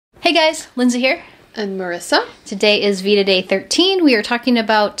Hey guys, Lindsay here. And Marissa. Today is VEDA Day 13. We are talking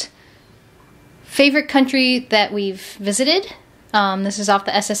about favorite country that we've visited. This is off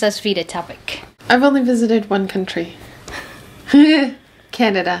the SSS VEDA topic. I've only visited one country.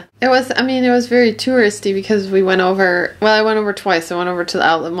 Canada. It was very touristy because we went over, well, I went over twice. I went over to the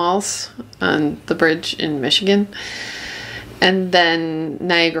outlet malls on the bridge in Michigan and then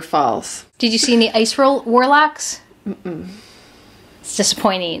Niagara Falls. Did you see any ice warlocks? Mm-mm. It's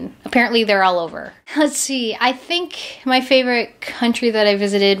disappointing. Apparently they're all over. Let's see. I think my favorite country that I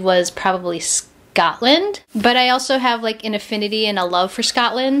visited was probably Scotland. But I also have like an affinity and a love for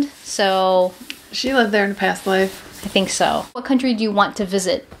Scotland. So she lived there in a past life. I think so. What country do you want to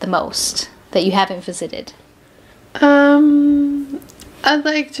visit the most that you haven't visited? I'd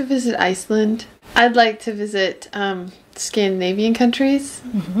like to visit Iceland. I'd like to visit Scandinavian countries.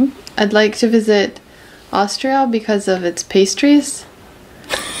 Mm-hmm. I'd like to visit Austria because of its pastries.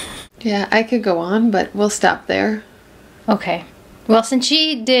 Yeah, I could go on, but we'll stop there. Okay. Well, since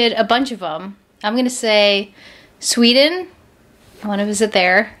she did a bunch of them, I'm going to say Sweden. I want to visit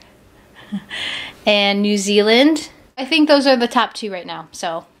there. And New Zealand. I think those are the top two right now.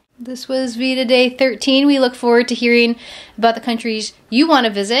 So this was VEDA Day 13. We look forward to hearing about the countries you want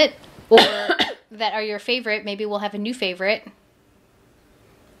to visit or that are your favorite. Maybe we'll have a new favorite.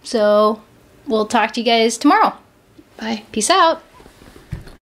 So we'll talk to you guys tomorrow. Bye. Peace out.